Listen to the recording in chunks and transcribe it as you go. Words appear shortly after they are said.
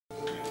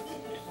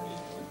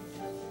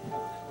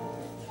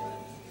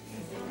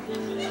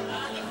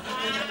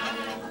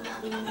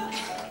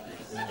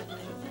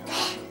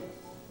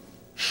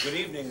Good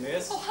evening,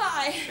 miss. Oh,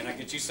 hi. Can I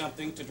get you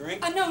something to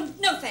drink?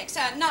 No, thanks.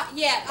 Not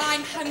yet.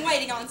 I'm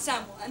waiting on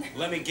someone.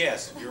 Let me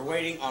guess. You're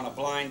waiting on a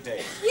blind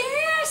date.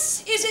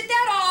 Yes? Is it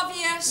that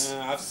obvious?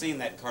 I've seen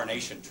that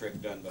carnation trick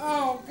done before.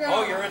 Oh, God.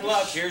 Oh, you're in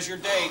luck. Here's your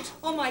date.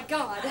 Oh, my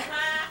God.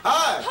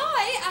 Hi.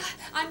 Hi,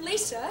 I'm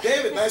Lisa.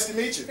 David, nice to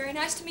meet you. Very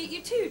nice to meet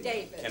you, too,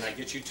 David. Can I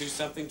get you two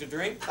something to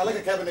drink? I'd like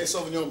a Cabernet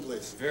Sauvignon,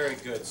 please. Very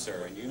good,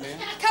 sir. And you, ma'am?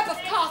 Cup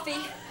of coffee.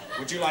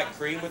 Would you like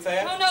cream with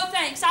that? Oh, no,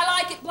 thanks. I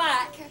like it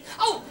black.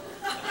 Oh,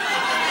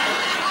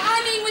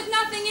 I mean with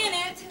nothing in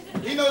it.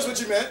 He knows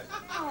what you meant.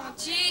 Oh,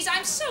 geez,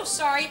 I'm so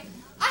sorry.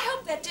 I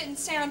hope that didn't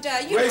sound,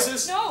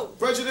 racist? No.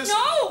 Prejudice?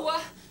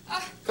 No.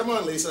 Come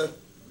on, Lisa.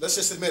 Let's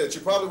just admit it.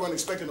 You probably weren't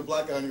expecting a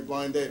black guy on your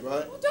blind date,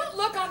 right? Well, don't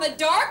look on the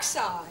dark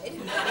side.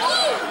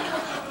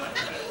 Oh!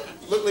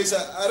 Look,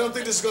 Lisa, I don't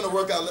think this is going to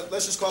work out.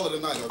 Let's just call it a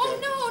night, okay? Oh,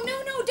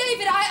 no,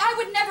 David. I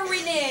would never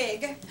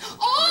renege.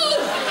 Oh!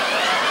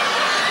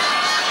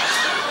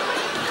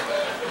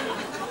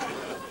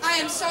 I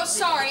am so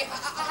sorry.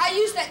 I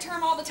use that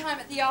term all the time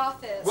at the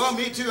office. Well,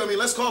 me too. I mean,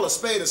 let's call a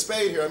spade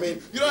here. I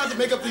mean, you don't have to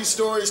make up these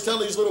stories, tell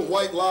these little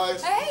white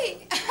lies.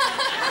 Hey!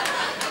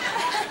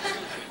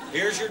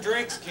 Here's your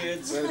drinks,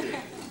 kids. Thank you.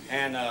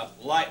 And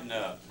lighten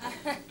up.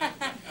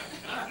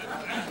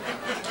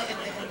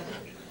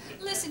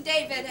 Listen,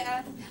 David,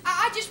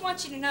 I just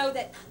want you to know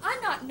that I'm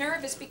not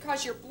nervous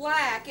because you're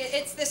black.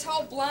 It's this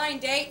whole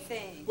blind date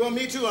thing. Well,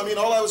 me too. I mean,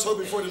 all I was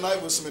hoping for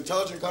tonight was some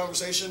intelligent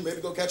conversation,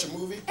 maybe go catch a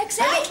movie.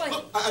 Exactly. Hey,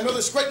 look, I know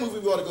this great movie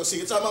we ought to go see.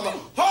 It's on Mama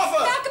Hoffa!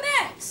 Malcolm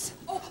X!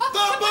 Oh,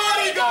 The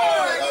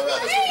Bodyguard! All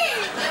right,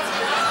 Hey!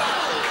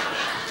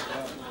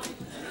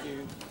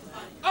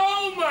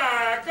 Oh,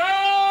 my God!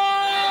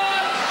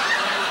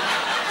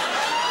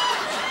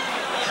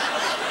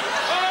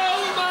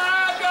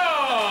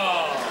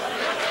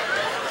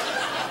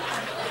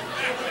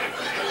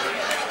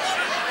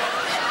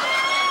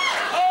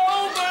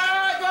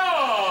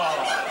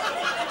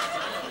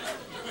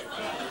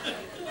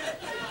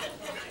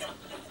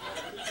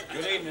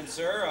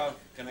 Sir,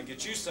 can I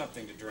get you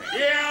something to drink?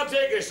 Yeah, I'll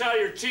take a shot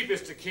of your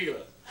cheapest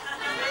tequila.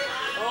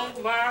 Oh,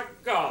 my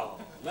God.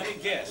 Let me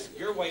guess.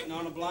 You're waiting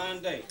on a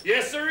blind date.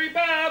 Yes, sirree,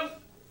 Bob.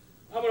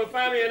 I'm going to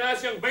find me a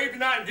nice young babe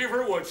tonight and give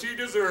her what she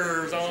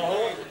deserves.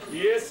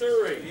 Yes,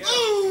 sirree.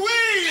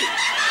 Ooh-wee!